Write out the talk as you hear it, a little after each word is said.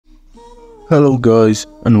Hello guys,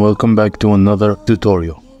 and welcome back to another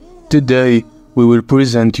tutorial. Today we will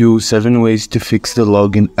present you 7 ways to fix the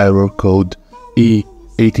login error code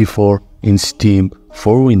E84 in Steam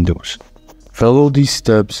for Windows. Follow these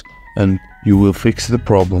steps and you will fix the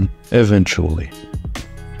problem eventually.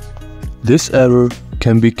 This error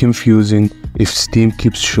can be confusing if Steam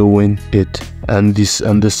keeps showing it and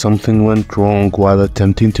something went wrong while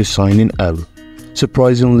attempting to sign in error.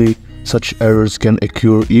 Surprisingly, such errors can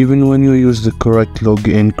occur even when you use the correct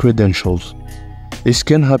login credentials. This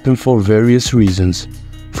can happen for various reasons,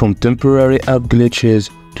 from temporary app glitches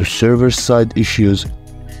to server-side issues,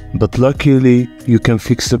 but luckily you can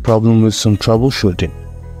fix the problem with some troubleshooting.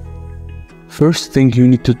 First thing you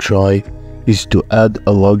need to try is to add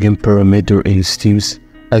a login parameter in Steam's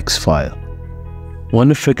X file. One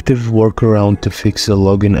effective workaround to fix the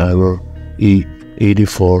login error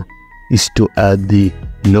E84 is to add the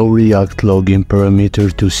no-react login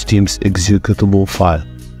parameter to Steam's executable file.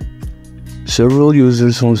 Several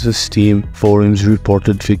users on the Steam forums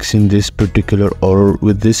reported fixing this particular error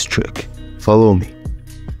with this trick. Follow me.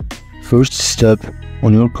 First step,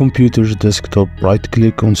 on your computer's desktop,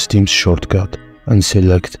 right-click on Steam's shortcut and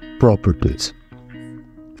select Properties.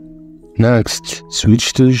 Next,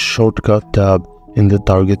 switch to the Shortcut tab in the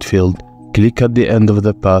target field, click at the end of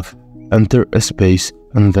the path, enter a space,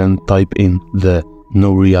 and then type in the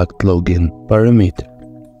no-react login parameter.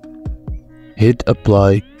 Hit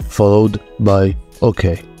apply, followed by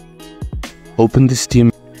OK. Open the Steam.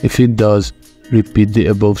 If it does, repeat the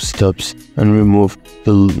above steps and remove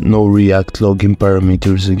the no-react login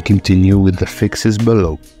parameters and continue with the fixes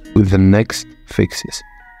below with the next fixes.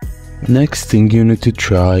 Next thing you need to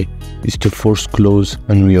try is to force close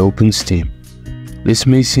and reopen Steam. This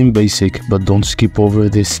may seem basic, but don't skip over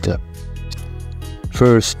this step.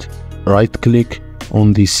 First, right-click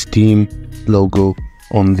on the Steam logo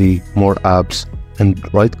on the More Apps and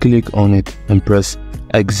right-click on it and press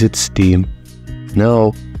Exit Steam.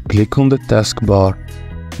 Now, click on the taskbar,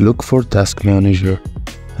 look for Task Manager,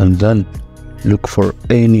 and then look for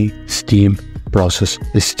any Steam process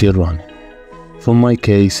is still running. For my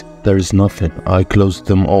case, there is nothing. I closed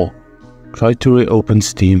them all. Try to reopen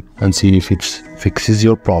Steam and see if it fixes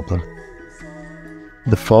your problem.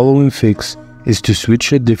 The following fix is to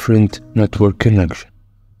switch a different network connection.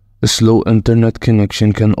 A slow internet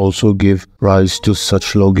connection can also give rise to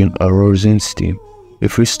such login errors in Steam.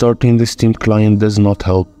 If restarting the Steam client does not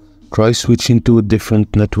help, try switching to a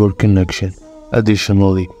different network connection.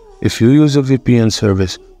 Additionally, if you use a VPN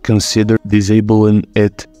service, consider disabling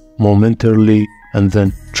it momentarily and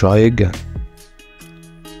then try again.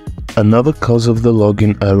 Another cause of the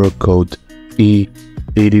login error code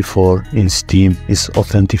E84 in Steam is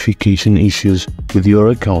authentication issues with your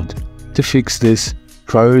account. To fix this,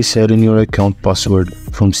 try resetting your account password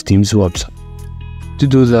from Steam's website. To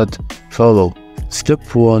do that, follow Step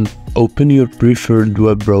 1. Open your preferred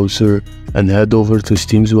web browser and head over to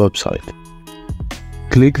Steam's website.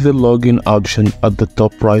 Click the login option at the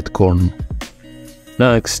top right corner.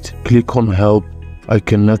 Next, click on Help. I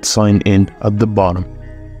cannot sign in at the bottom.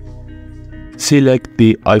 Select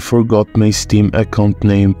the I forgot my Steam account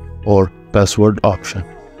name or password option.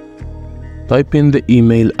 Type in the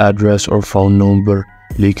email address or phone number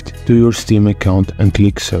linked to your Steam account and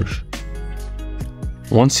click Search.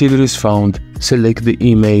 Once it is found, select the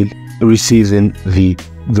email receiving the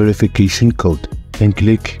verification code and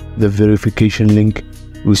click the verification link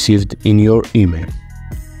received in your email.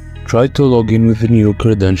 Try to log in with the new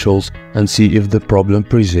credentials and see if the problem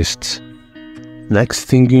persists. Next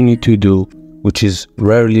thing you need to do, which is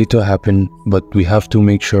rarely to happen but we have to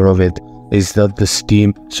make sure of it, is that the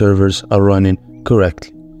Steam servers are running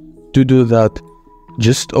correctly. To do that,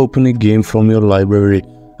 just open a game from your library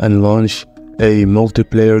and launch a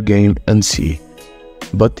multiplayer game and see.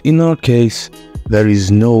 But in our case, there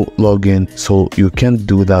is no login, so you can't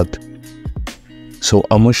do that. So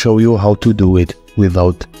I'm gonna show you how to do it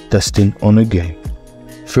without testing on a game.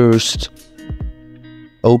 First,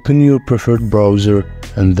 open your preferred browser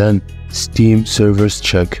and then Steam Servers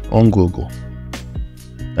Check on Google.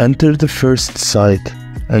 Enter the first site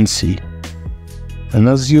and see. And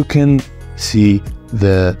as you can see,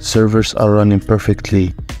 the servers are running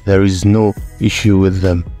perfectly. There is no issue with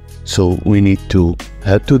them. So we need to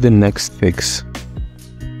head to the next fix.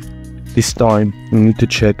 This time we need to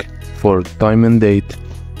check for time and date,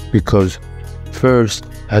 because first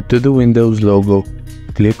head to the Windows logo,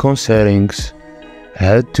 click on Settings,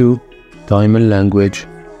 head to Time and Language,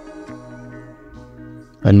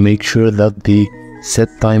 and make sure that the Set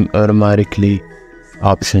Time Automatically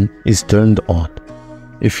option is turned on.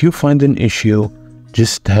 If you find an issue,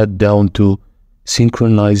 just head down to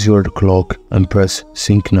synchronize your clock and press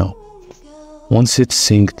sync now. Once it's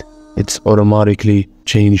synced, it's automatically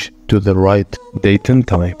changed to the right date and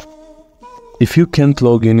time. If you can't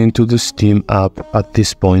log in into the Steam app at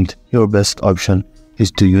this point, your best option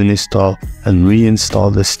is to uninstall and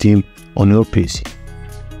reinstall the Steam on your PC.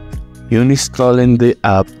 Uninstalling the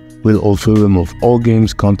app will also remove all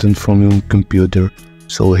games content from your computer,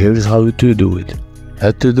 so here's how to do it.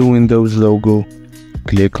 Head to the Windows logo,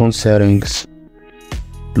 click on Settings,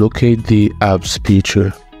 locate the Apps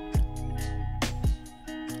feature.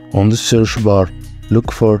 On the search bar,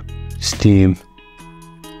 look for Steam.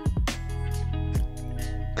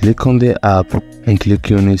 Click on the app and click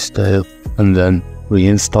Uninstall, and then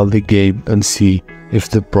reinstall the game and see if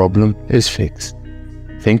the problem is fixed.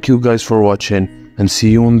 Thank you guys for watching, and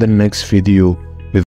see you on the next video.